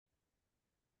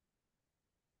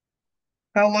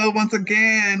Hello, once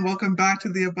again. Welcome back to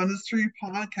the Abundance Tree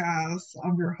podcast.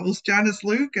 I'm your host, Janice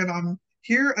Luke, and I'm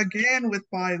here again with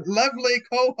my lovely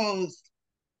co host.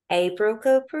 April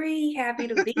Capri, happy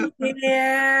to be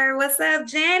here. What's up,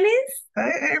 Janice?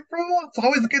 Hey, April. It's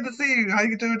always good to see you. How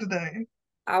you doing today?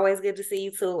 Always good to see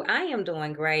you too. I am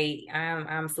doing great.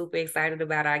 I'm super excited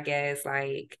about our guest.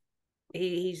 Like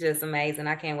he's just amazing.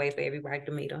 I can't wait for everybody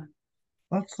to meet him.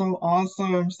 That's so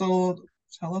awesome. So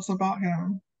tell us about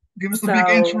him. Give us a big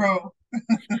So intro.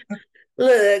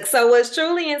 Look, so what's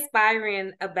truly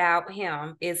inspiring about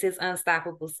him is his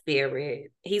unstoppable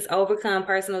spirit. He's overcome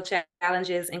personal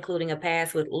challenges, including a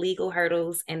past with legal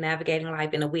hurdles and navigating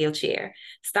life in a wheelchair.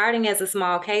 Starting as a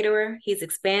small caterer, he's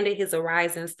expanded his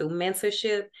horizons through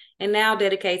mentorship and now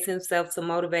dedicates himself to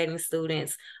motivating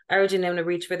students, urging them to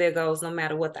reach for their goals no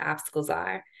matter what the obstacles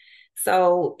are.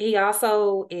 So he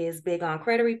also is big on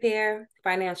credit repair,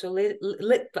 financial literacy.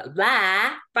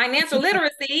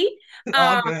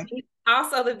 All Um, good.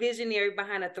 also the visionary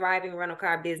behind a thriving rental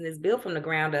car business built from the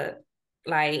ground up.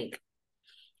 Like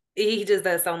he just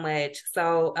does so much.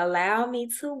 So allow me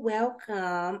to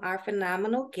welcome our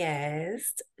phenomenal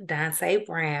guest, Donte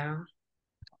Brown.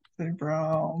 Hey,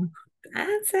 Brown.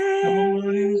 Donte.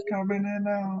 Everybody's coming in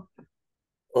now.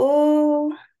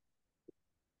 Oh,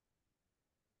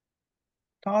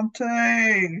 Dante.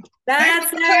 Hey,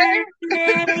 Donte.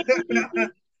 Dante.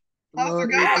 How's Hello, it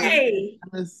April. going? Hey.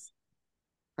 Yes.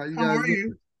 How you How guys are doing?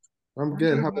 you? I'm We're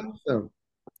good. good, How about man. yourself?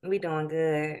 We doing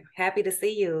good. Happy to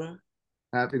see you.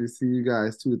 Happy to see you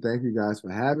guys too. Thank you guys for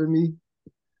having me.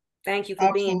 Thank you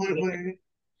for being here. Absolutely.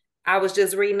 I was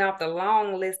just reading off the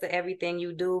long list of everything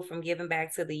you do from giving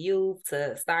back to the youth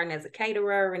to starting as a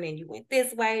caterer, and then you went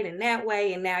this way and that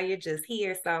way, and now you're just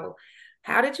here. So,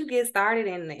 how did you get started?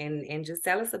 And just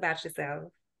tell us about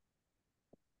yourself.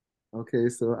 Okay,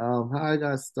 so how I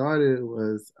got started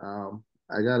was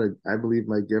I believe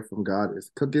my gift from God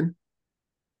is cooking.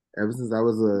 Ever since I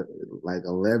was like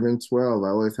 11, 12, I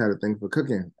always had a thing for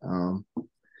cooking.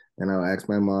 And I'll ask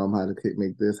my mom how to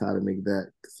make this, how to make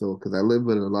that. So, because I lived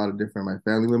with a lot of different my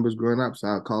family members growing up, so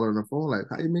I'll call her on the phone like,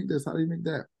 "How do you make this? How do you make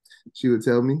that?" She would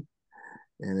tell me,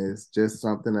 and it's just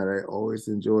something that I always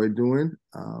enjoy doing.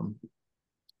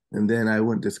 And then I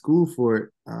went to school for it.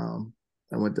 I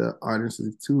went to Art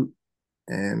Institute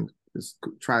and just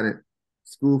tried it,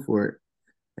 school for it.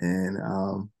 And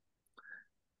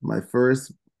my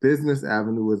first business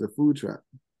avenue was a food truck,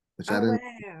 which I Oh didn't,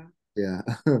 wow. yeah.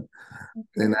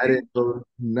 And I Okay. didn't know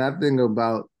nothing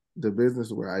about the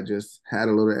business where I just had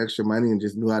a little extra money and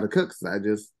just knew how to cook. So I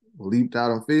just leaped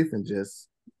out on faith and just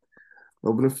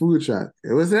opened a food truck.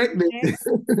 It was hectic. Okay.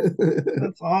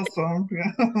 That's awesome.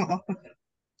 Yeah.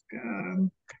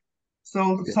 Good.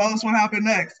 So Yeah. tell us what happened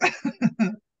next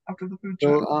after the food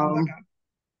truck. So How that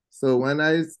So when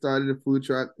I started a food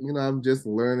truck, I'm just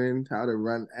learning how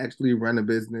to actually run a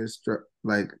business,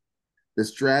 like the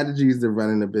strategies to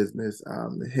running a business,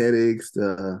 the headaches,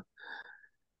 the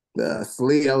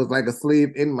slave. I was like a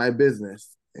slave in my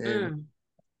business, and Mm.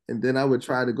 and then I would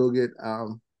try to go get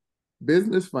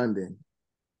business funding,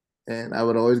 and I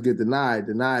would always get denied,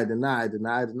 denied, denied,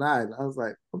 denied, denied. I was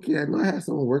like, okay, I know I had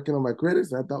someone working on my credit,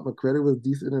 so I thought my credit was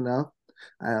decent enough.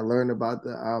 I had learned about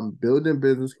the building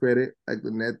business credit, like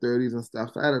the net 30s and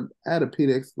stuff. So I had a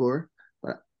PDX score,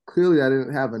 but clearly I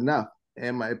didn't have enough,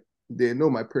 and my didn't know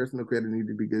my personal credit needed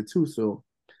to be good too. So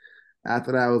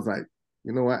after that, I was like,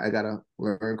 you know what, I gotta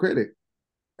learn credit,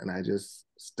 and I just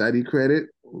studied credit,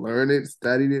 learned it,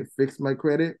 studied it, fixed my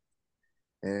credit,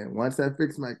 and once I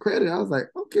fixed my credit, I was like,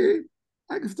 okay,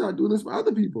 I can start doing this for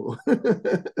other people.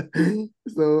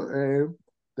 So, and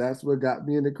that's what got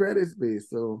me in the credit space.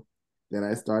 So then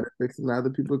I started fixing other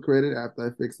people's credit after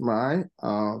I fixed mine.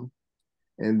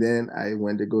 And then I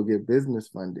went to go get business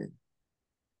funding.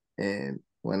 And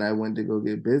when I went to go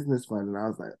get business funding, I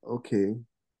was like, okay,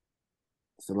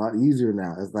 it's a lot easier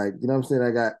now. It's like, you know what I'm saying?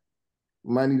 I got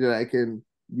money that I can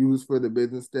use for the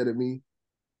business instead of me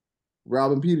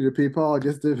robbing Peter to pay Paul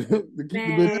just to, to keep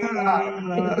the business Man, got.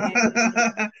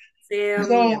 tell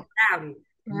me So about it.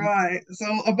 right.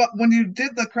 So about when you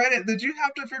did the credit, did you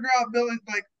have to figure out billing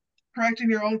like correcting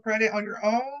your own credit on your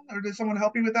own, or did someone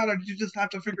help you with that, or did you just have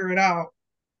to figure it out?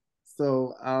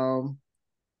 So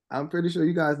I'm pretty sure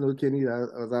you guys know Kenny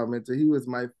as I mentioned. He was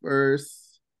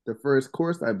the first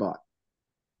course I bought,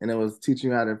 and it was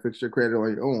teaching you how to fix your credit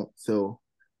on your own. So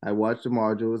I watched the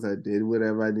modules, I did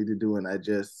whatever I needed to do, and I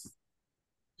just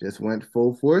went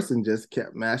full force and just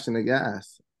kept mashing the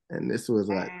gas. And this was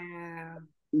like Wow.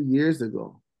 2 years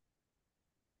ago.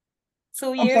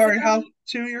 2 I'm years sorry, ago? how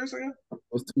 2 years ago? It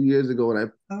was 2 years ago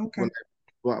when Okay. I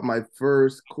bought my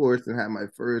first course and had my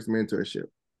first mentorship.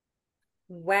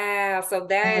 Wow. So Oh, that was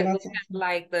that's kind of awesome.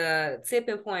 like the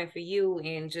tipping point for you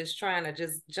in just trying to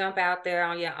just jump out there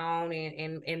on your own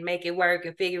and make it work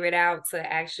and figure it out to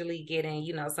actually getting,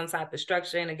 some type of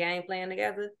structure and a game plan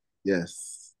together.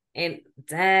 Yes. And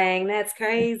dang, that's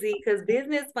crazy because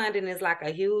business funding is like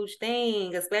a huge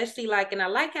thing, especially like, and I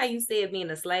like how you said being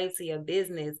a slave to your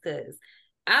business because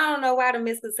I don't know why the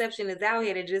misconception is out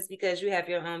here that just because you have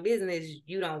your own business,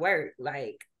 you don't work.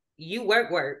 Like, you work.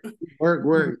 Work,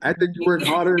 work. I think you work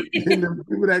harder than the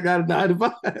people that got a 9 to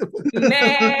 5.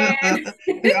 Man,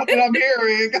 That's what I'm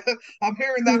hearing. I'm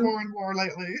hearing that more and more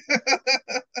lately.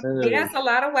 yeah, Yes. that's a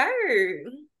lot of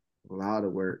work. A lot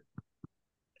of work.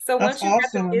 So That's once you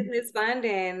got the awesome. business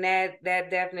funding, that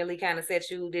definitely kind of set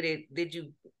you. Did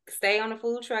you stay on the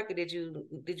food truck or did you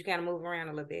kind of move around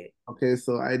a little bit? Okay,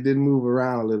 so I did move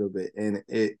around a little bit, and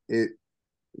it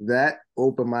that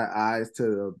opened my eyes to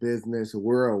the business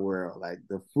world. Like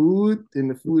the food in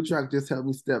the food truck just helped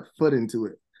me step foot into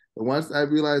it. But once I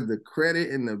realized the credit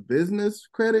and the business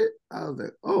credit, I was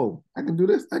like, oh, I can do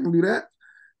this, I can do that.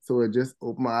 So it just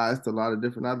opened my eyes to a lot of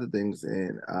different other things,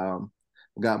 and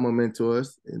got more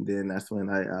mentors. And then that's when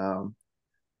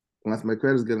once my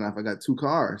credit's good enough, I got 2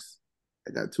 cars.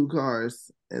 I got 2 cars,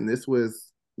 and this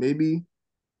was maybe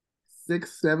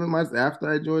 6, 7 months after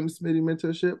I joined the Smitty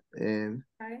mentorship, and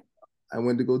Okay. I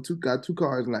went to got 2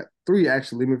 cars, and like three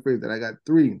actually. Let me phrase that. I got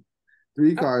three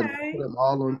cars. I put Okay. them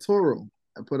all on Toro.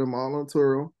 I put them all on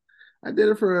Toro. I did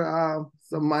it for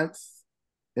some months,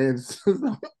 and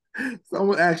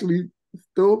someone actually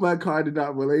stole my car, did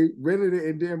not relate, rented it,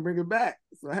 and didn't bring it back.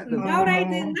 So I had to, No, No, they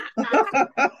did no.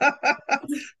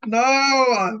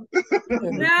 not.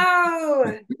 No.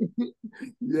 No.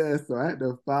 yeah. So I had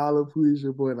to file a police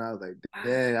report, and I was like,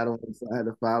 dang, I don't. So I had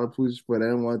to file a police report. I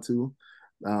didn't want to.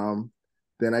 Um,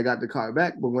 then I got the car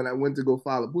back, but when I went to go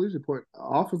file a police report, the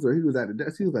officer, he was at the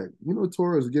desk. He was like,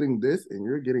 Toro's getting this, and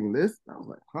you're getting this. And I was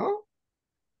like, huh?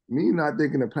 Me not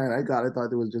thinking the plan I got, I thought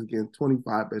they was just getting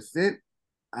 25%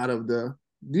 out of the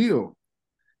deal.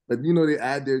 But they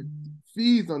add their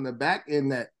fees on the back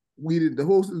end that the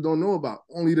hosts don't know about.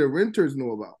 Only the renters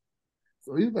know about.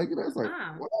 So he's like, it's like,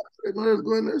 Ah. what? They're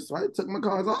going there. So I took my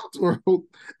cars off to her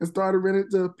and started renting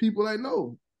to people I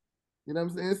know. You know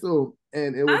what I'm saying? So,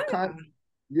 and it was kind of, Oh.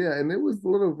 yeah, and it was a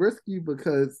little risky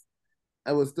because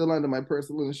I was still under my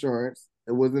personal insurance.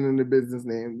 It wasn't in the business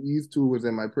name. These two was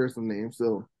in my personal name.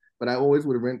 So, but I always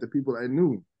would rent to people I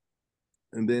knew.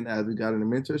 And then as we got in the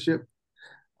mentorship,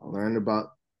 I learned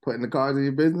about putting the cars in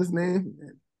your business name.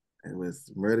 And it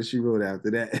was murder she wrote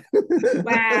after that.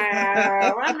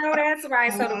 Wow. I know that's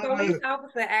right. I So the love police it.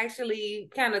 officer actually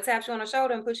kind of taps you on the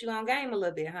shoulder and puts you on game a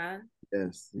little bit, huh?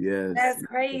 yes, yes. That's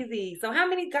crazy. So how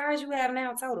many guys you have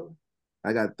now total?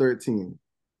 I got 13.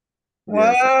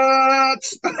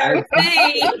 Yes. What?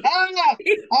 13.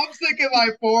 I'm thinking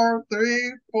like 4,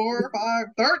 3, 4, 5,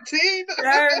 13.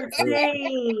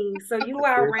 13. So you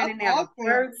are That's renting out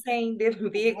awesome. 13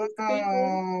 different vehicles to people.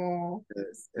 Wow.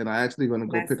 Yes. And I actually going to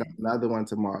go pick up Blessing. another one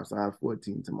tomorrow. So I have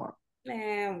 14 tomorrow.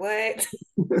 Man, what? So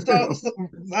that's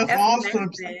That's awesome.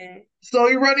 amazing. So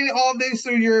you're running all these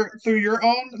through your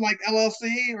own like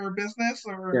LLC or business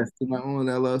or Yes, to my own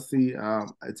LLC. I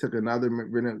took another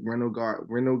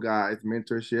rental guy's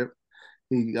mentorship.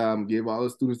 He gave all the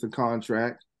students a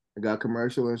contract. I got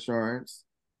commercial insurance,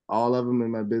 all of them in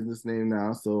my business name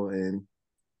now. So, and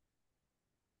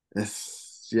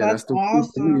that's that's the way for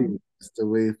awesome. me. It's the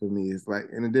way for me. It's like,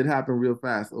 and it did happen real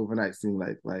fast overnight. Seemed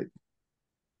like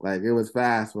it was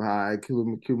fast for how I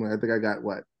accumulated. I think I got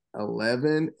what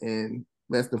 11 in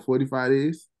less than 45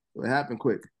 days. So it happened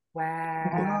quick.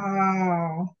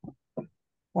 Wow. Wow.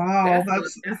 Wow.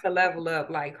 That's a level up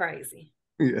like crazy.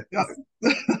 Yeah. Yeah.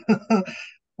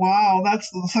 Wow, that's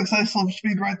the successful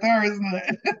speed right there, isn't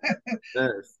it?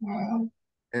 Yes. Wow.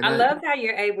 And I I love how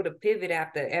you're able to pivot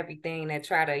after everything that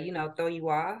try to, throw you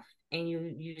off and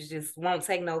you just won't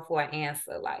take no for an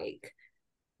answer, like,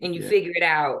 and you yeah, figure it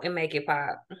out and make it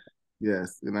pop.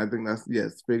 yes. And I think that's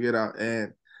yes, figure it out.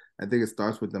 And I think it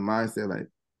starts with the mindset, like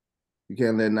you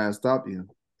can't let that stop you.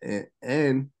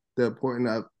 And the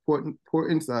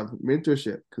importance of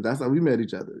mentorship, because that's how we met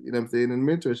each other. You know what I'm saying? In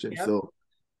mentorship. Yep. So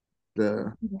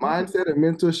the mindset of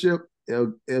mentorship,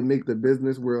 it'll make the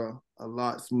business world a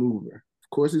lot smoother. Of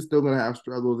course, you're still gonna have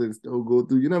struggles and still go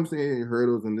through, you know what I'm saying,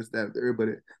 hurdles and this, that, and third, but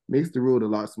it makes the road a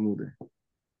lot smoother.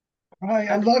 Right,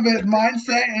 I love it. 100%.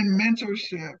 Mindset and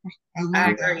mentorship. I I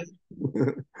love agree.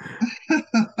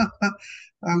 that.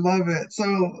 I love it.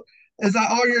 So, is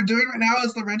that all you're doing right now?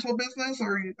 Is the rental business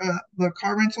or the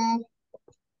car rental?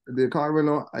 The car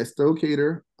rental, I still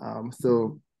cater.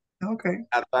 So Okay.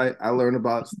 I learned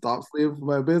about stop sleeping for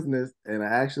my business, and I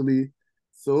actually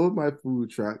sold my food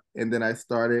truck, and then I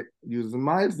started using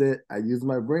mindset. I used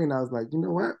my brain. I was like, you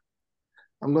know what?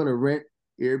 I'm gonna rent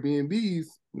Airbnbs,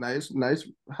 nice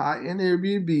high-end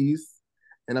Airbnbs,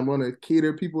 and I'm gonna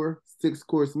cater people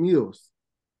 6-course meals.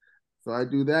 So I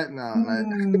do that now, and I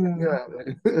Mm. yeah.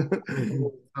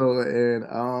 So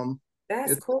and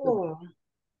That's it's cool.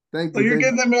 thank So you, you're thank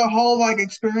you. giving them a whole like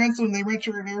experience when they rent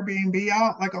your Airbnb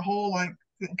out, like a whole like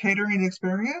catering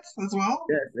experience as well.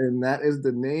 Yes, and that is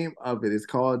the name of it. It's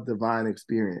called Divine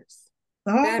Experience.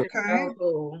 Oh, That is okay. so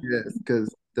cool. Yes,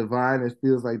 because divine, it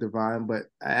feels like divine, but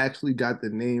I actually got the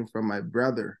name from my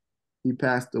brother. He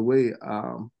passed away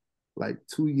like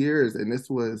 2 years, and this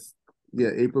was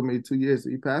April, May 2 years. So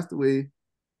he passed away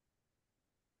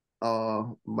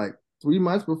like 3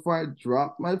 months before I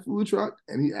dropped my food truck,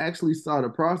 and he actually saw the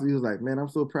process. He was like, "Man, I'm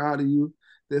so proud of you."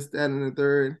 This, that, and the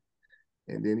third.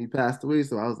 And then he passed away.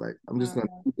 So I was like, I'm just gonna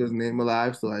Uh, keep his name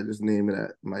alive. So I just named it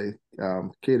at my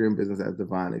catering business as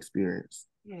Divine Experience.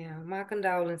 yeah, my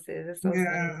condolences. It's so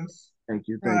sad. Yes. Thank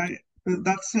you, thank you. Right.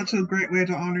 That's such a great way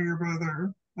to honor your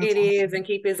brother. That's It is, awesome. and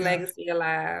keep his Yes. legacy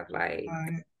alive. Like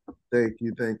Right. Thank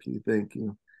you, thank you, thank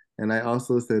you. And I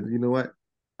also said, you know what?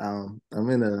 I'm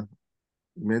in a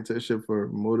mentorship for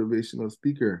motivational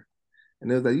speaker. And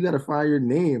they was like, you got to find your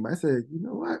name. I said, you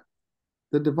know what?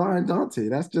 The Divine Dante.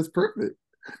 That's just perfect.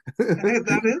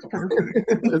 That is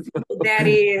perfect. that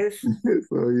is.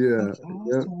 So yeah, That's yep,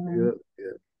 awesome. yep,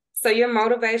 yep. So your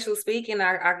motivational speaking,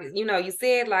 you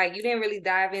said like you didn't really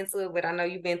dive into it, but I know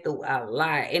you've been through a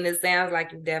lot, and it sounds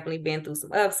like you've definitely been through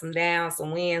some ups, some downs,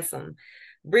 some wins, some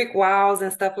brick walls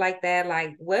and stuff like that.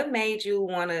 Like, what made you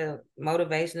want to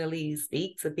motivationally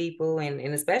speak to people, and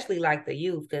especially like the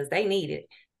youth because they need it.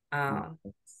 Um,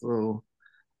 So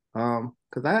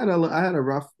because I had a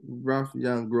rough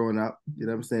young growing up, you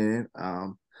know what I'm saying?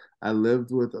 I lived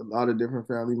with a lot of different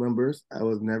family members. I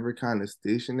was never kind of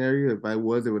stationary. If I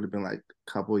was, it would have been like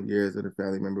a couple of years with a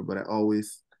family member, but I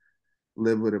always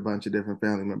lived with a bunch of different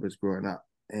family members growing up.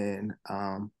 And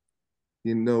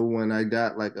when I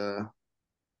got like a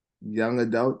young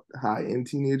adult, high end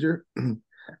teenager,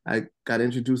 I got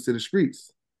introduced to the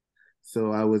streets.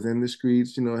 So I was in the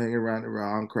streets, hanging around the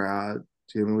wrong crowd,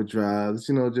 dealing with drugs,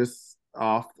 just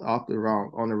off the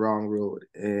wrong on the wrong road.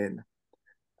 And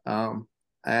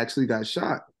I actually got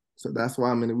shot. So that's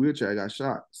why I'm in a wheelchair. I got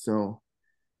shot. So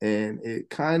and it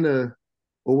kind of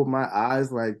opened my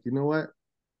eyes, like, you know what?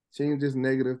 Change this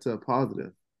negative to a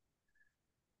positive.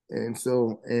 And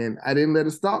I didn't let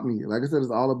it stop me. Like I said,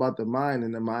 it's all about the mind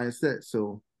and the mindset.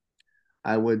 So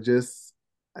I would just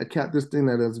I kept this thing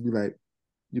that was be like,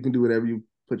 you can do whatever you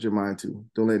put your mind to.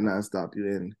 Don't let nothing stop you.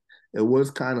 And it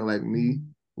was kind of like me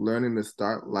learning to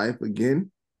start life again.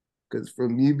 Because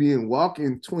from me being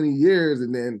walking 20 years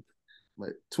and then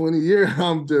like 20 years,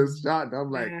 I'm just shot. I'm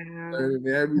like wow. learning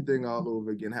everything all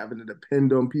over again, having to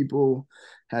depend on people,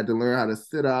 had to learn how to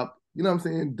sit up. You know what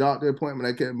I'm saying? Doctor appointment.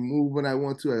 I can't move when I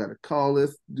want to. I got to call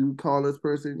this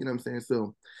person. You know what I'm saying?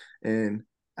 So, and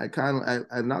I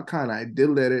did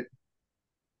let it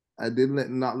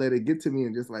not let it get to me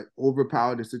and just like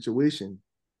overpower the situation.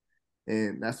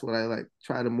 And that's what I like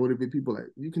try to motivate people. Like,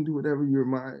 you can do whatever you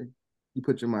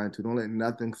put your mind to. Don't let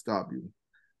nothing stop you.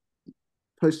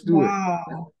 Push through it.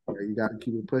 Wow. You got to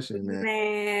keep it pushing, man.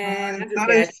 Man, I just That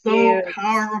got is so chills.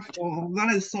 powerful.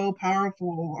 That is so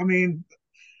powerful. I mean,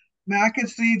 I could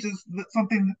see just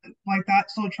something like that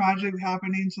so tragic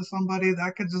happening to somebody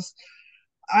that could just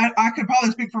I could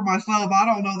probably speak for myself. I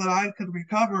don't know that I could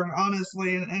recover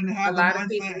honestly and A have the lot of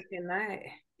people mindset cannot.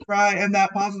 right and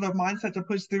that positive mindset to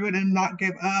push through it and not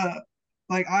give up.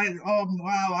 Like oh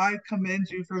wow, I commend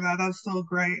you for that. That's so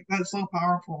great. That's so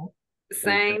powerful.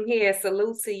 Same here.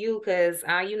 Salute to you because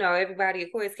everybody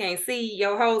of course can't see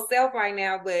your whole self right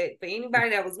now, but for anybody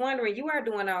that was wondering, you are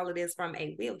doing all of this from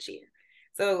a wheelchair.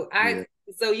 So Yeah,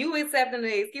 so you accepting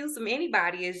the excuse from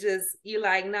anybody is just you're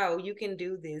like, no, you can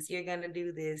do this. You're gonna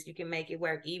do this. You can make it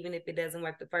work, even if it doesn't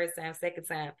work the first time, second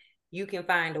time. You can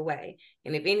find a way.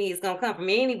 And if any is gonna come from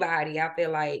anybody, I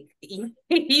feel like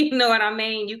you know what I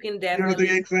mean. You can You're the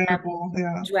definitely example.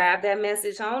 Yeah. drive that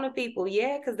message home to people.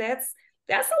 Yeah, because that's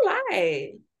a lot.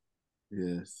 yes,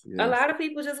 A yes, lot of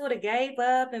people just would have gave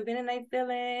up and been in their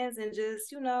feelings and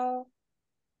just,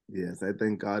 yes. I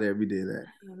thank God every day that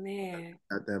oh man,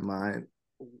 I got that mind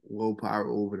willpower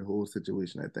over the whole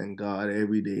situation. I thank God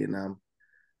every day, and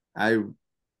I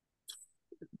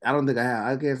I don't think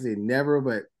I can't say never,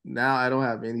 but now I don't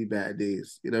have any bad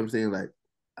days. You know what I'm saying? Like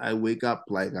I wake up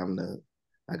like I'm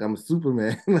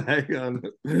Superman. like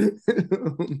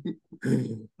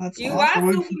That's you are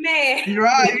awesome. Superman. You're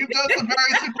right. You've done some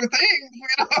very super things.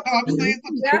 I'm seeing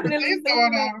some super Definitely things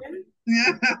going on. Superman.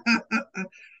 Yeah.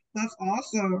 That's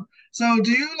awesome. So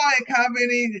do you like have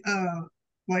any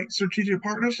like strategic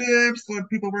partnerships with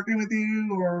people working with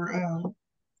you, or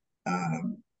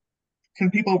um,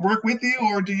 can people work with you,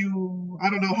 or do you, I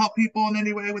don't know, help people in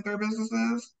any way with their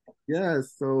businesses? Yeah,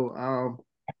 so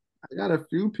I got a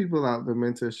few people out the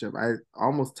mentorship I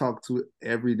almost talk to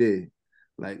every day.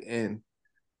 Like, and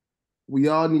we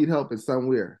all need help in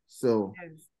somewhere. So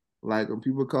Yes. like when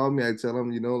people call me, I tell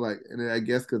them, like, and I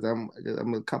guess because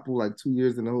I'm a couple like 2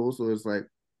 years in the hole, so it's like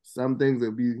some things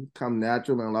that become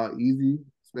natural and a lot easy,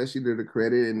 especially to the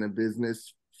credit and the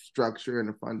business structure and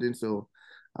the funding. So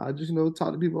I just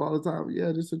talk to people all the time.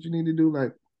 Yeah, this is what you need to do,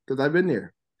 like because I've been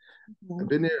there. I've Mhm.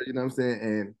 been there. You know what I'm saying?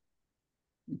 And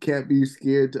you can't be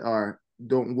scared to or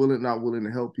don't willing not willing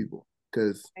to help people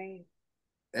because Right.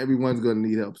 everyone's gonna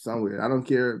need help somewhere. I don't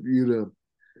care if you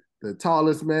the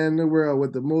tallest man in the world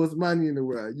with the most money in the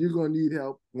world. You're gonna need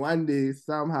help one day,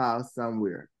 somehow,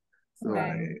 somewhere. So Right.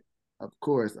 Right. of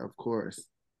course, of course.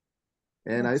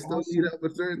 And I That's still need awesome. help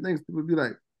with certain things. People be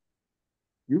like,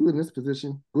 "You in this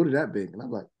position? Go to that bank." And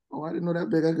I'm like, "Oh, I didn't know that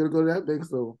bank. I gotta go to that bank."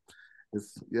 So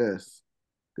it's yes,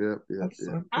 yep, yep, That's yep.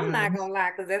 so I'm not good. gonna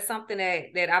lie, because that's something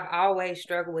that I've always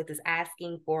struggled with is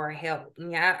asking for help.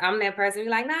 Yeah, I'm that person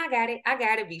who's like, nah, I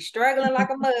got it. Be struggling like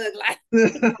a mug, like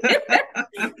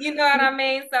you know what I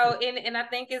mean? So, and I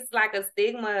think it's like a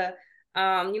stigma,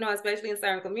 especially in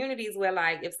certain communities where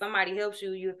like if somebody helps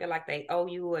you, you feel like they owe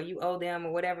you or you owe them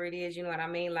or whatever it is. You know what I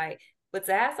mean? Like, but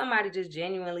to have somebody just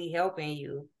genuinely helping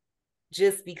you,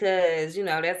 just because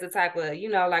that's the type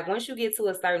of like once you get to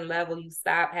a certain level you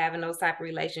stop having those type of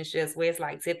relationships where it's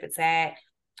like tip for tat,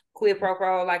 quid pro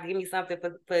quo, like give me something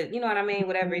for you know what I mean,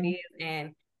 whatever it Mhm. is.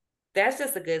 And that's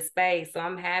just a good space. So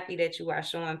I'm happy that you are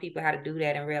showing people how to do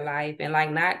that in real life and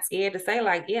like not scared to say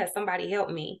like, yeah, somebody help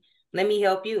me, let me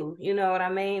help you, you know what I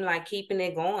mean, like keeping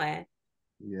it going.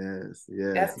 Yes, That's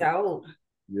yes, dope.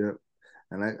 yep.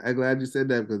 And I'm glad you said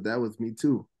that because that was me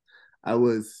too. I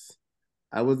was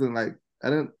I wasn't like I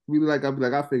didn't really like I'd be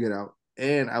like I figured out.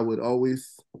 And I would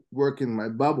always work in my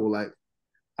bubble. Like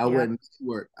I Yeah. wouldn't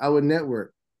work. I would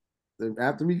network.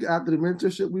 After the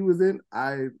mentorship we was in,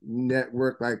 I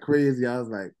networked like crazy. I was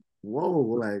like, whoa,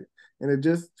 like, and it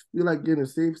just feel like getting a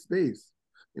safe space.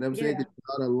 You know what I'm saying? Yeah. 'Cause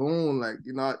you're not alone, like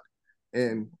you're not.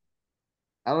 And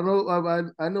I don't know.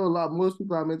 I know a lot. Most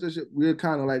people I mentorship, we're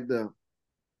kind of like the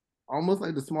almost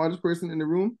like the smartest person in the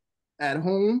room at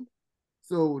home.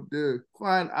 So to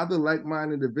find other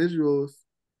like-minded individuals,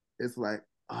 it's like,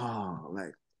 oh,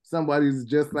 like somebody's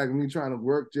just like me trying to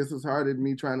work just as hard as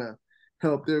me trying to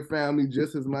help their family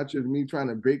just as much as me trying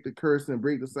to break the curse and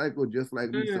break the cycle just like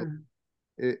me. So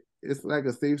Mm. it's like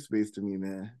a safe space to me,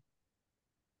 man.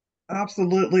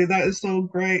 Absolutely. That is so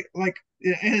great. Like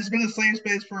it has been a safe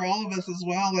space for all of us as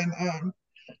well. And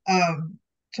um,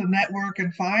 to network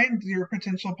and find your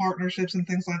potential partnerships and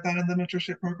things like that in the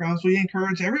mentorship programs. We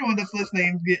encourage everyone that's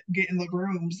listening get in the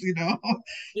rooms, because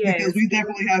Yes. we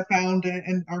definitely have found it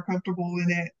and are comfortable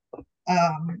in it.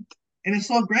 Um, and it's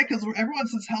so great because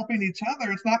everyone's just helping each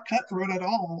other. It's not cutthroat at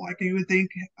all. Like you would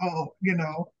think, oh,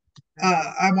 Right.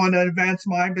 I want to advance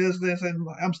my business and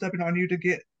I'm stepping on you to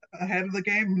get ahead of the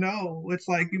game. No, it's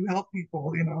like you help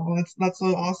people. It's that's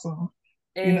so awesome.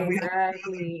 We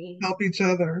Exactly. help each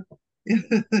other.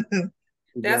 That's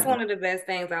Exactly. one of the best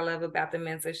things I love about the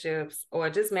mentorships or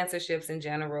just mentorships in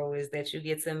general is that you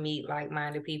get to meet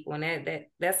like-minded people, and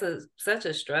that's such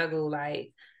a struggle.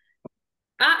 Like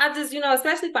I just,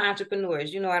 especially for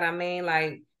entrepreneurs, you know what I mean?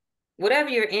 Like whatever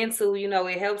you're into,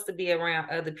 it helps to be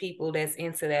around other people that's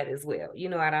into that as well. You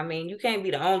know what I mean? You can't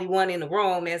be the only one in the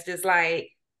room that's just like,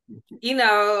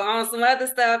 on some other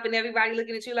stuff and everybody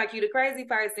looking at you like you the crazy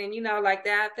person, like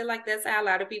that. I feel like that's how a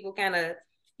lot of people kind of,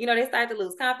 they start to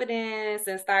lose confidence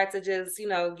and start to just,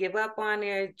 give up on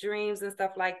their dreams and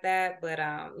stuff like that. But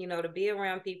to be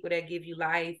around people that give you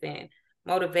life and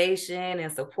motivation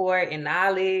and support and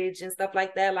knowledge and stuff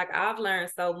like that. Like I've learned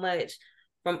so much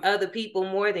from other people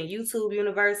more than YouTube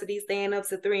University, staying up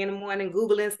to 3 a.m.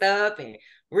 Googling stuff and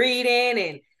reading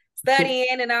and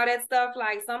studying and all that stuff.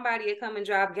 Like somebody would come and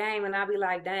drop game and I'll be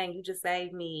like, dang, you just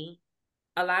saved me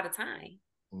a lot of time.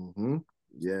 Mm-hmm.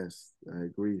 Yes, I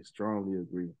agree. Strongly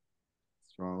agree.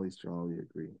 Strongly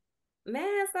agree.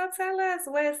 Man, so tell us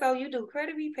what, so you do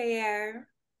credit repair.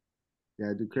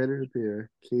 Yeah, I do credit repair,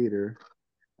 cater,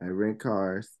 I rent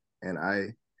cars, and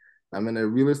I'm in a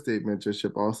real estate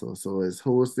mentorship also. So it's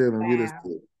wholesale and real Wow.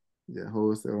 estate. Yeah,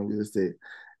 wholesale and real estate.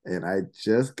 And I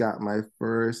just got my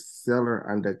first seller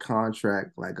under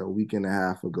contract like a week and a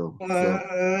half ago. So What?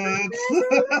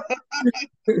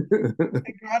 Fire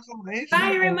Congratulations.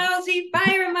 emoji,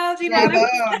 fire emoji. I Now,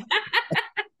 know.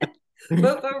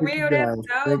 But for real, that's Guys,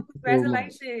 thank dope. you so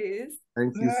much. Congratulations.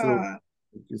 Yeah.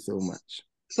 Thank you so much.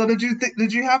 So did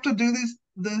you have to do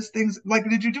these things like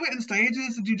did you do it in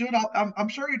stages? Did you do it all? I'm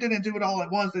sure you didn't do it all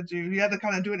at once, did you? You had to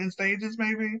kind of do it in stages,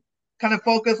 maybe, kind of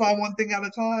focus on one thing at a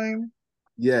time.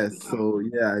 Yes, so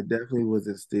yeah, I definitely was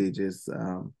in stages,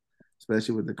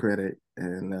 especially with the credit,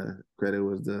 and credit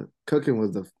was the cooking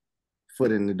was the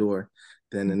foot in the door.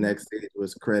 Then the Mhm. next stage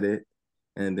was credit,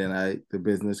 and then the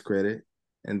business credit,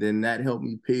 and then that helped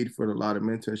me paid for a lot of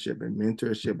mentorship, and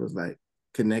mentorship was like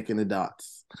connecting the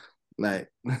dots, like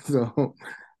so.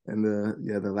 And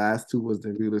the last two was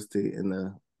the real estate and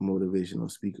the motivational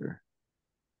speaker.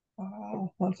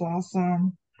 Wow, that's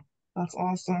awesome. That's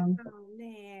awesome. Oh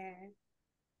man.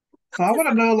 So I Just want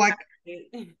so to know, like,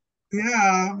 excited.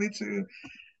 yeah, me too.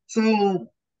 So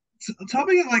tell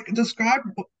me, like, describe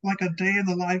like a day in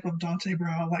the life of Dante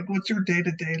Brown. Like, what's your day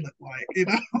to day look like? You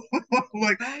know,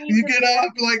 like Right, you because get that's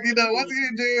up, like, what do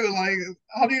you do? Like,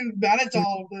 how do you manage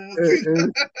all of It-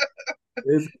 it-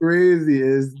 it's crazy.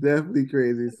 It's definitely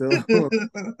crazy. So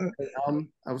this?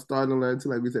 I'm starting to learn too,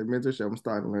 like we said, mentorship. I'm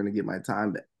starting to learn to get my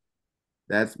time back.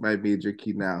 That's my major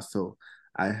key now. So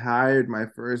I hired my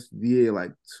first VA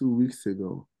like 2 weeks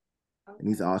ago, and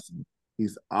he's okay. awesome.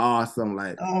 He's awesome.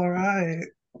 Like All right.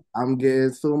 I'm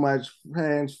getting so much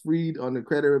hands freed on the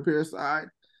credit repair side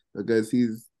because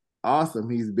he's awesome.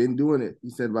 He's been doing it. He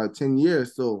said about 10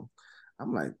 years. So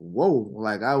I'm like, whoa,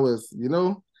 like I was,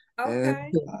 and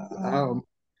Okay. um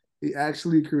he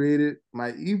actually created my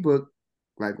ebook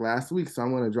like last week. So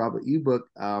I'm gonna drop an ebook.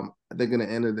 I think in the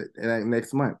end of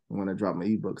next month, I'm gonna drop my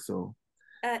ebook. So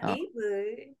um,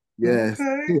 Ebook. yes.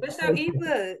 Okay. What's your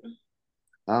ebook?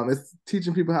 It's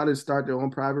teaching people how to start their own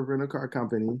private rental car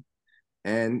company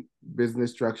and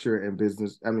business structure and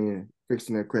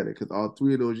fixing their credit. Because all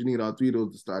three of those, you need all three of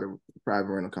those to start a private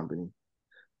rental company.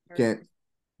 You can't, Perfect.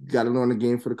 you got to learn the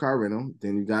game for the car rental.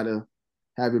 Then you got to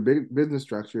have your big business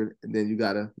structure, and then you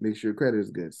got to make sure your credit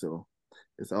is good. So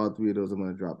it's all three of those I'm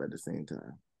going to drop at the same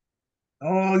time.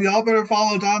 Oh, y'all better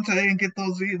follow Dante and get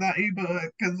that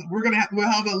ebook because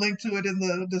we'll have a link to it in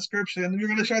the description. You're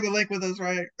gonna share the link with us,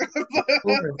 right? Of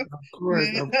course,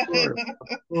 Yeah. of course,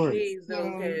 of course. Please do,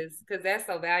 So, because that's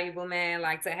so valuable, man.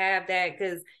 Like to have that,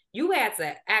 because you had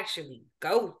to actually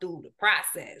go through the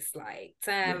process, like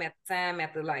Yeah. time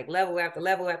after like level after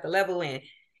level after level, and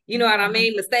you know what I mhm.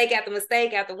 mean, mistake after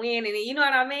mistake after win, and you know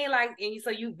what I mean, like, and so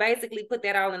you basically put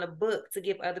that all in a book to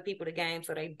give other people the game,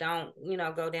 so they don't,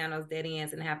 go down those dead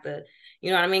ends and have to, you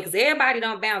know what I mean, because everybody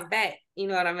don't bounce back, you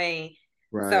know what I mean.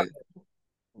 So Right,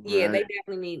 yeah, they right.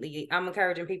 definitely need. I'm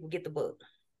encouraging people get the book.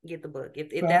 Get the book. If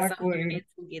that's something you're Exactly.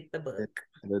 into, get the book.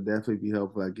 It'll definitely be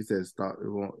helpful. Like you said, it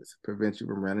won't prevent you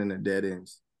from running the dead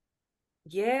ends.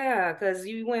 Yeah, because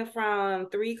you went from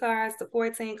 3 cars to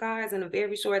 14 cars in a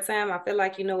very short time. I feel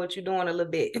like you know what you're doing a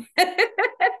little bit.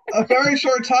 A very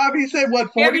short time. He said,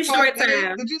 what, Very 45 short days?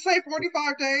 time. Did you say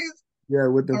 45 days? Yeah,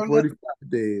 within Or 45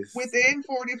 days. within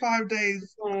 45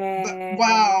 days? And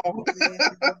Wow.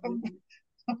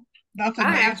 That's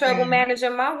I have trouble amazing.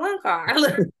 managing my one car.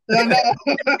 I know.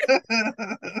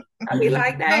 I be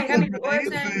like, That's dang, I need the oil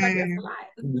change. Like that's a amazing. lot.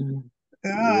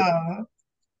 Yeah.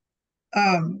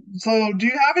 Yeah. So do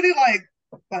you have any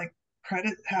like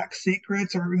credit hack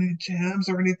secrets or any gems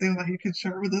or anything that you could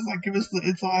share with us? Like give us the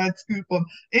inside scoop on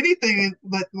anything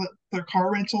like the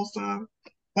car rental stuff.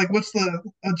 Like what's a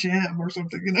gem or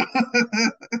something, you know?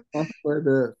 For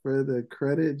the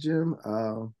credit, Jim,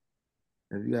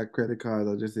 if you got credit cards,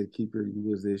 I'll just say keep your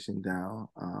utilization down.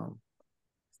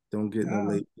 Don't get no Yeah.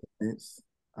 late payments.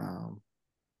 Um,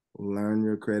 Learn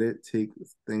your credit. Take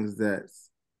things that's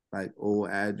like old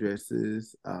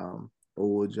addresses,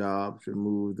 old jobs,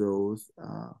 remove those.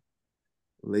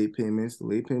 Late payments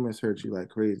hurt you like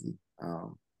crazy.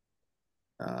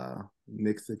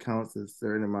 Mixed accounts, a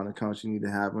certain amount of accounts you need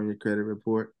to have on your credit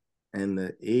report, and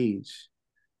the age.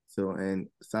 So, and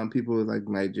some people like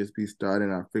might just be starting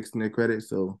or fixing their credit.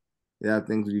 So, they have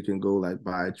things where you can go like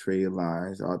buy trade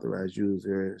lines, authorized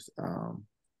users,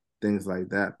 things like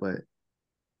that. But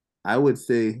I would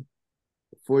say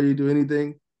before you do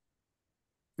anything,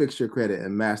 fix your credit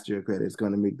and master your credit. It's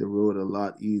going to make the road a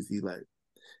lot easy. Like,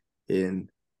 and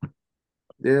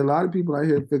there are a lot of people out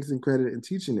here fixing credit and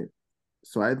teaching it.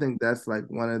 So I think that's like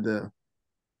one of the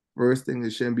first things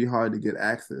that shouldn't be hard to get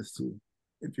access to.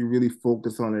 If you really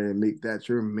focus on it and make that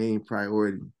your main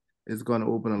priority, it's going to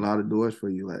open a lot of doors for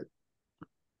you. Like,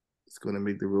 it's going to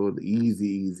make the road easy,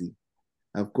 easy.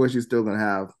 Of course, you're still going to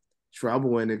have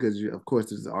trouble in it because, of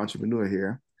course, there's an entrepreneur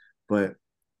here, but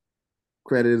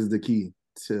credit is the key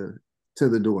to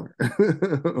the door.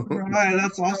 Right,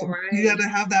 that's All awesome. You got right. to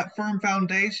have that firm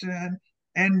foundation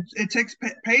And it takes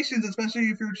patience, especially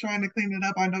if you're trying to clean it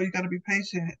up. I know you got to be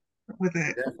patient with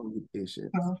it. Definitely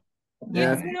patient. So, Yeah,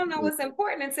 because Yes. we don't know what's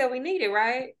important until we need it,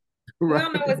 right? We Right.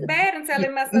 don't know it's bad until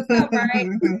it messes us up, right?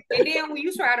 And then when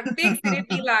you try to fix it, it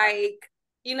be like,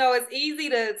 it's easy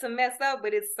to mess up,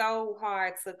 but it's so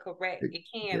hard to correct. It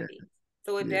can Yeah. be.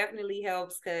 So it Yeah. definitely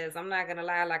helps because I'm not gonna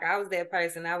lie, like I was that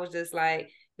person. I was just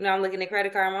like, I'm looking at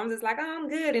credit card, I'm just like, oh, I'm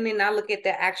good. And then I look at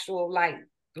the actual like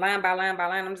line by line by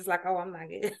line, I'm just like, oh, I'm not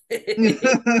good.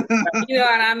 You know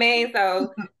what I mean?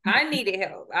 So I needed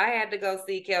help. I had to go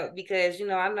seek help because,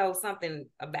 I know something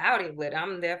about it, but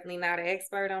I'm definitely not an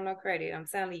expert on no credit. I'm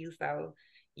telling you. So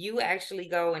you actually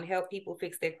go and help people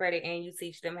fix their credit and you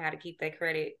teach them how to keep their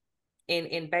credit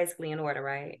in basically in order,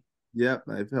 right? Yep.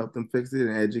 I've helped them fix it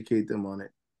and educate them on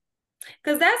it.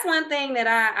 Because that's one thing that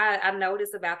I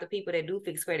notice about the people that do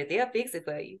fix credit. They'll fix it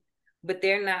for you, but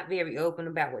they're not very open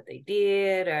about what they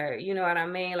did, or you know what I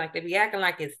mean? Like they be acting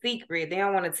like it's secret. They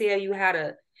don't want to tell you how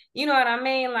to, you know what I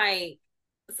mean? Like,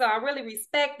 so I really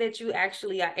respect that you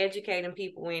actually are educating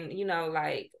people and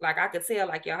like I could tell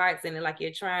like your heart's in it, like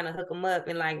you're trying to hook them up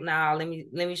and like, nah, let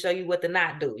me show you what to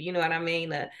not do. You know what I mean?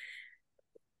 That's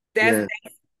Yeah,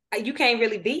 you can't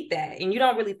really beat that, and you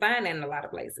don't really find that in a lot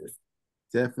of places.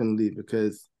 definitely.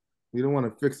 Because we don't want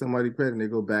to fix somebody's credit and they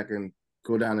go back and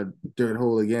go down a dirt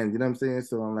hole again. You know what I'm saying?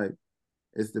 So I'm like,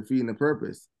 it's defeating the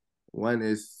purpose. One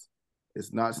is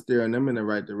it's not steering them in the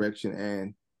right direction,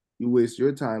 and you waste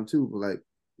your time too. Like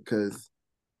because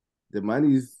the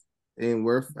money's ain't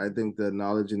worth, I think, the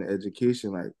knowledge and the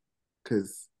education. Like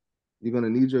because you're gonna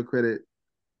need your credit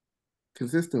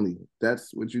consistently.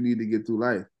 That's what you need to get through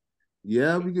life.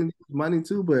 Yeah, we can use money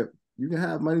too, but you can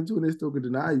have money too, and they still could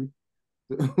deny you.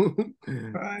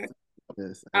 right.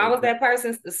 Yes, I was that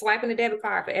person swiping the debit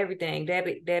card for everything.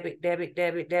 Debit, debit, debit,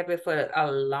 debit, debit for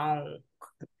a long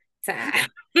time.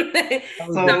 I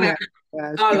was the So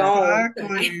cash A cow. long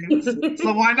exactly. So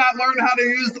time. why not learn how to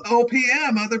use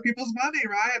OPM, other people's money,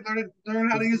 right? Learn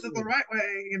how to use it the right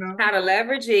way. How to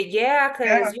leverage it. Yeah,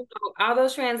 Yeah, because all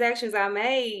those transactions I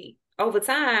made over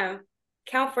time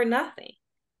count for nothing.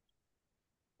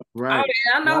 Oh, Right.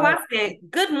 yeah, I know Right. I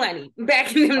spent good money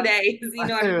back in them days. You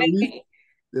know what I at least mean?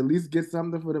 at least get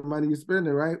something for the money you're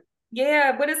spending, right?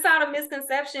 Yeah, but it's all the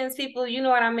misconceptions. People, you know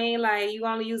what I mean? Like you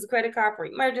only use a credit card for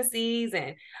emergencies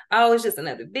and oh, it's just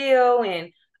another bill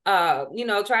and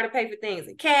try to pay for things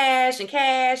in cash and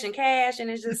cash and cash. And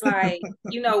it's just like,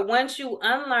 once you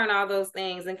unlearn all those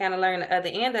things and kind of learn the other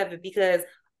end of it, because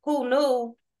who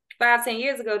knew 5, 10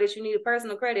 years ago that you needed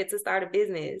personal credit to start a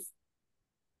business?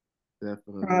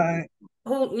 Definitely. right,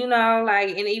 Who, like,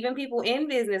 and even people in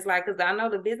business, like, because I know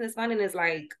the business funding is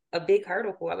like a big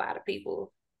hurdle for a lot of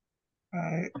people.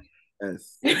 right.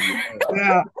 Yes.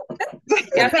 Yeah.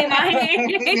 Y'all see my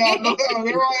Yeah, no, hand?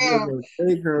 here It I am. was a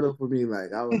big hurdle for me.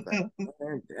 Like I was like,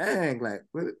 man, dang, like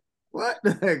what? Like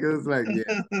it was like,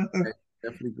 yeah, I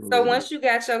definitely can So relate it. once you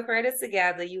got your credit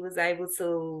together, you was able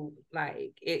to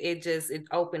like it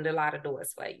opened a lot of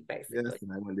doors for you Yes, basically.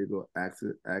 and I went to go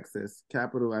access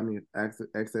capital. I mean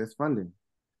access funding.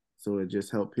 So it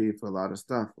just helped pay for a lot of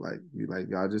stuff. Like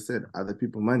y'all just said, other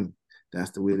people money. That's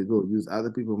the way to go. Use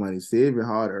other people money. Save your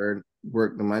hard earned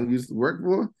work. The money you work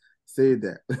for, save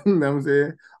that. You know what I'm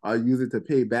saying? Or use it to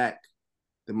pay back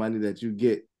the money that you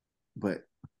get. But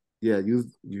yeah,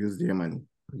 use their money.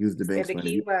 Use the You said bank's the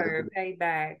money. key word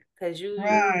payback because you were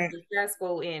Right.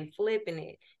 successful in flipping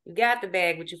it. You got the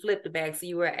bag, but you flipped the bag, so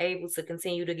you were able to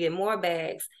continue to get more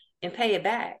bags and pay it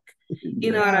back.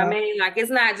 You know Yeah. what I Yeah. mean? Like it's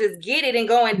not just get it and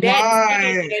go in debt and stay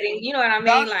in Right. debt, and you know what I mean?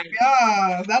 That's Like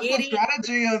yeah. That's get the it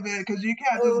strategy of it because you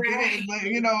can't just get it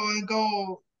and right. and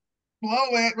go blow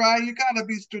it, right? You got to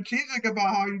be strategic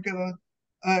about how you're gonna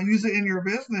use it in your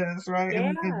business, right?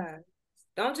 And Yeah.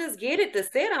 Don't just get it to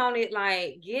sit on it.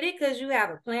 Like, get it because you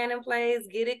have a plan in place.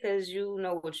 Get it because you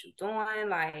know what you're doing.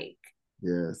 Like,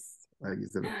 Yes. Like you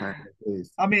said, the plan in place.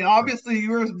 I mean, obviously,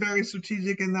 you were very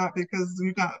strategic in that because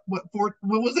you got what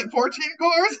was it, 14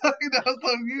 cores? So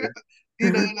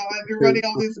and you're running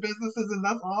all these businesses, and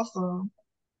that's awesome.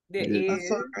 there Yeah. That's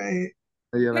so is. great.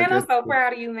 Yeah, like Man, I I'm so said,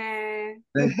 proud of you, man.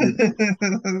 thank you.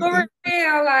 For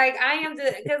real, like I am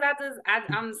just because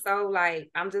I'm so like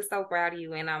I'm just so proud of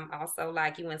you, and I'm also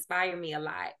like you inspire me a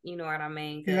lot. You know what I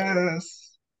mean? Because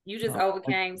Yes. you just Oh,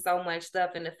 overcame so much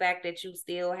stuff, and the fact that you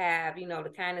still have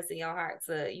the kindness in your heart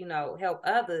to help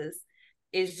others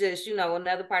is just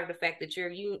another part of the fact that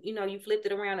you flipped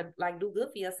it around to like do good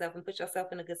for yourself and put yourself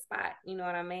in a good spot. You know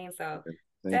what I mean? So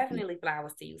thank you. definitely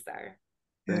flowers to you, sir.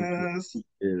 Thank you. Yes.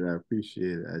 I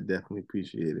appreciate it. I definitely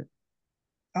appreciate it.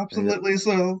 And Absolutely.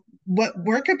 So,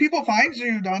 where can people find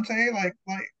you, Dante? Like,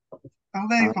 How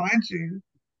they I, find you?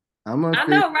 I'm on I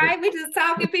know, Facebook. right? We just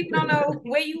talking. People don't know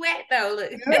where you at though.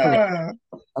 Look. Yeah.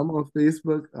 I'm on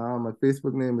Facebook. My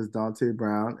Facebook name is Donte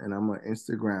Brown, and I'm on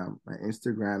Instagram. My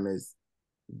Instagram is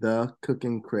the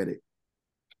Cooking Credit.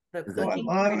 The Is Oh, that I cooking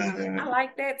love credit. I it.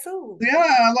 like that too.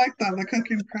 Yeah, I like that. The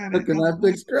cooking credit. cooking? I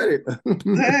fix credit.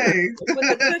 Hey.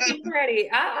 With the cooking credit.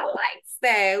 I like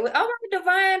that. All right,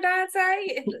 Divine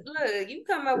Dante. Look, you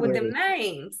come up with them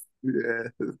names. Yeah.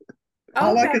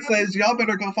 All I Okay. can say is y'all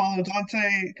better go follow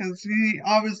Dante because he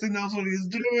obviously knows what he's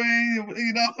doing.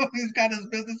 You know, he's got his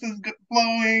businesses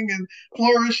flowing and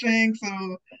flourishing.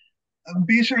 So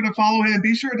be sure to follow him.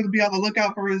 Be sure to be on the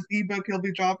lookout for his ebook he'll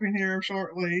be dropping here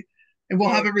shortly. And we'll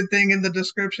Yeah. have everything in the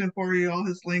description for you, all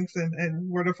his links and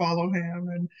where to follow him.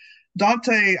 And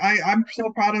Dante, I'm so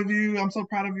proud of you. I'm so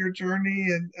proud of your journey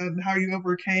and how you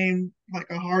overcame like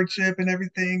a hardship and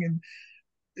everything. And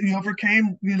you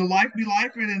overcame, life be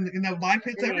life and life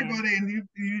hits Amen. everybody and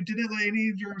you didn't let any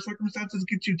of your circumstances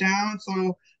get you down.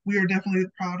 So we are definitely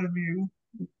proud of you.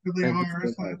 Really Thank you are.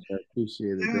 so So much. I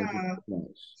appreciate it. Thank you yeah. so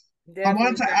much. I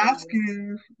wanted Definitely to proud of ask you.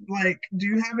 you, like, do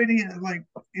you have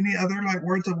any other like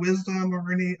words of wisdom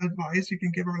or any advice you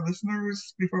can give our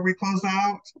listeners before we close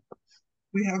out?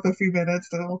 We have a few minutes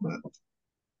still, but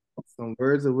Some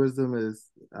words of wisdom is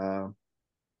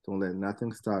don't let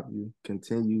nothing stop you.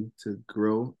 Continue to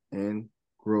grow and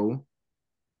grow.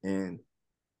 And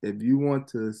if you want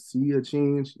to see a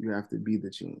change, you have to be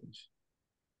the change.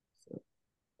 So,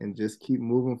 and just keep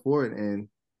moving forward and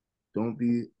don't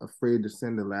be afraid to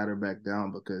send the ladder back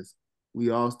down because we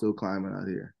all still climbing out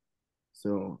here.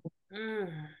 So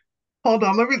Mm. hold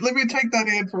on, let me take that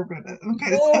in for a minute.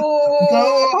 Okay, so hold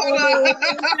Oh, on.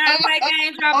 Dante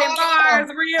ain't dropping Hold on. bars,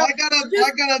 real. I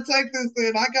gotta take this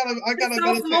in. I Just gotta so meditate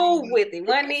on smooth this. with it,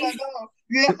 wasn't I he? know.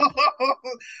 Yeah.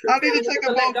 I need to take a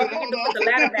Don't moment. forget Hold to put the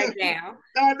ladder back on. down.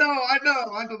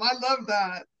 I love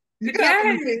that. You're gonna have to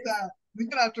repeat Yes, that. You're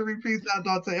gonna have to repeat that,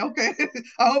 Dante. Okay.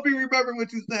 I hope you remember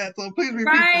what you said. So please repeat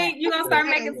that. right. You gonna start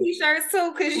Yes. making t-shirts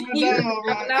too, cause I you know,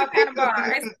 dropping right? all kind of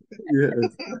bars.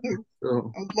 yes.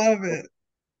 So I love it.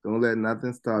 don't let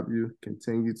nothing stop you.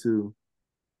 Continue to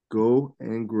go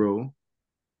and grow.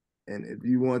 And if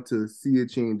you want to see a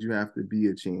change, you have to be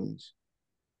a change.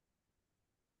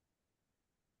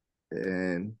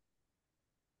 And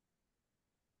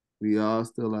we all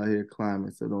still out here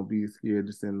climbing, so don't be scared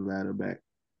to send the ladder back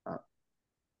up.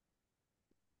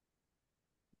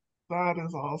 That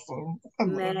is awesome. I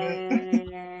love it.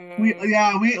 Man,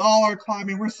 We all are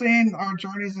climbing. We're seeing our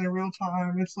journeys in real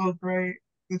time. It's so great.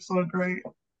 It's so great.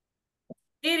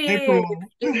 it is. April.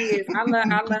 It is.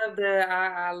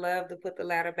 I love to put the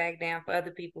ladder back down for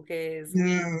other people because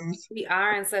Yes. we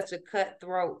are in such a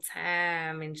cutthroat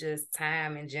time and just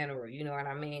time in general. You know what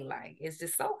I mean? Like it's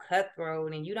just so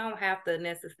cutthroat, and you don't have to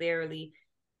necessarily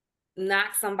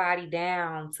knock somebody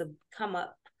down to come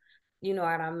up. You know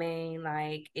what I mean?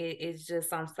 Like it's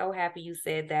just I'm so happy you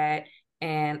said that.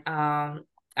 And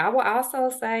I will also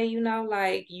say,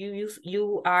 like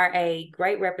you are a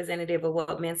great representative of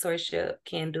what mentorship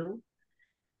can do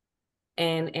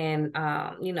and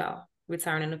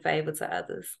returning the favor to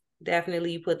others.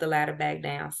 Definitely you put the ladder back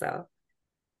down. So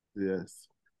Yes.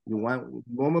 You want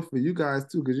moment for you guys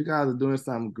too, because you guys are doing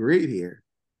something great here.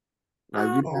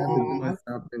 Like you guys are doing Oh,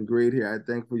 something great here. I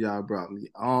thankful y'all brought me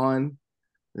on.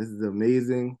 This is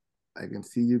amazing. I can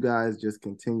see you guys just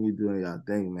continue doing y'all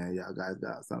thing, man. Y'all guys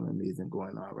got something amazing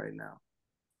going on right now.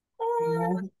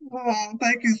 oh,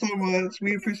 thank you so much.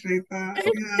 We appreciate that.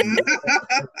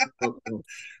 Yeah. Okay.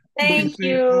 thank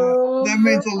Appreciate that. That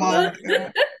means you. a lot.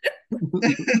 Yeah.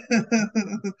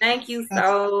 Thank you That's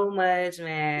so much, yeah,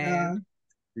 man.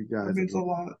 You that guys are means a great.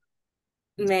 lot.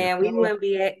 Man, So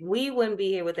we wouldn't be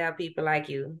here without people like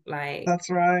you. Like that's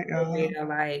right. for Yeah. real.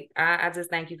 Like I just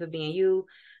thank you for being you.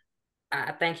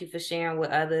 I thank you for sharing with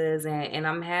others and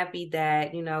I'm happy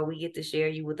that, we get to share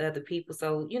you with other people.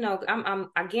 So,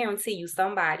 I guarantee you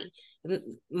somebody,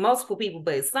 multiple people,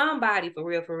 but somebody for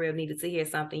real needed to hear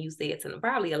something you said to them.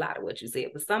 Probably a lot of what you said,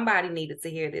 but somebody needed to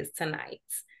hear this tonight,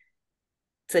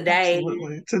 today,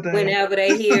 Absolutely. Today. whenever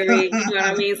they hear it. You know what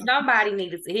I mean? Somebody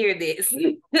needed to hear this.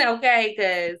 Okay,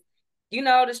 because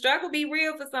the struggle be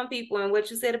real for some people. And what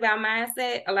you said about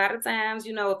mindset, a lot of times,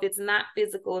 if it's not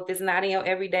physical, if it's not in your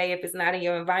everyday, if it's not in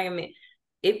your environment,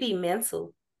 it be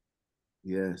mental.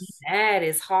 Yes. That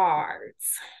is hard.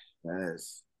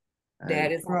 Yes. That is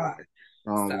That is Right. hard.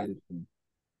 strong So wisdom.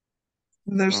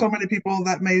 There's Strong. so many people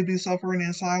that may be suffering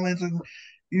in silence, and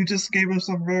you just gave them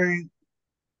some very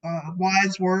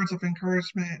wise words of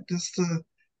encouragement just to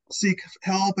seek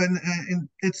help, and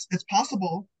it's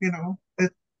possible,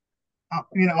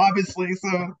 obviously.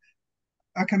 So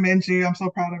I commend you. I'm so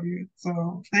proud of you.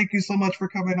 So thank you so much for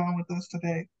coming on with us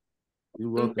today. You're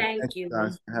welcome. Thank Thank you you.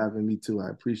 guys for having me too. I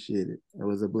appreciate it. It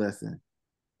was a blessing.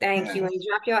 Thank you. Yes. And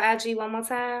drop your IG one more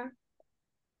time.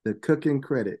 The cooking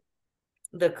credit.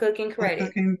 The cooking The credit.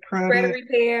 cooking Credit credit.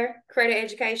 repair, credit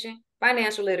education,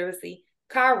 financial literacy,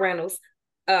 car rentals,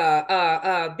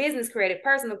 business credit,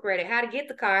 personal credit, how to get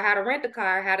the car, how to rent the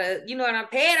car, how to, you know what I'm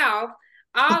pay it off,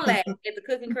 all that at the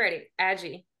cooking credit,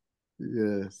 IG.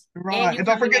 Yes. And Right. you And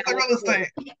don't coming forget down the with real the book.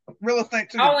 estate. Real estate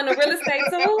too. Oh, and the real estate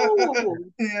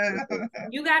too. Yeah.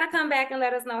 You got to come back and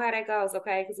let us know how that goes,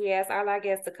 okay? Because we asked all our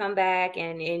guests to come back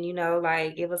and you know,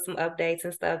 like give us some updates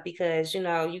and stuff because, you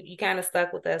know, you kind of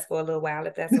stuck with us for a little while,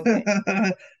 if that's okay.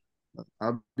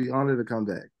 I'll be honored to come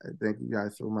back. I thank you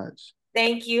guys so much.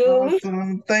 Thank you.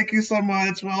 Awesome. Thank you so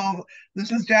much. Well,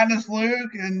 this is Janice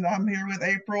Luke, and I'm here with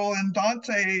April and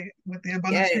Donte with the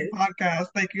Abundant Street Yes. podcast.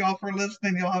 Thank you all for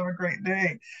listening. Y'all have a great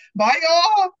day. Bye,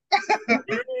 y'all.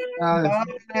 Guys.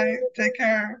 Bye. Take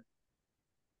care.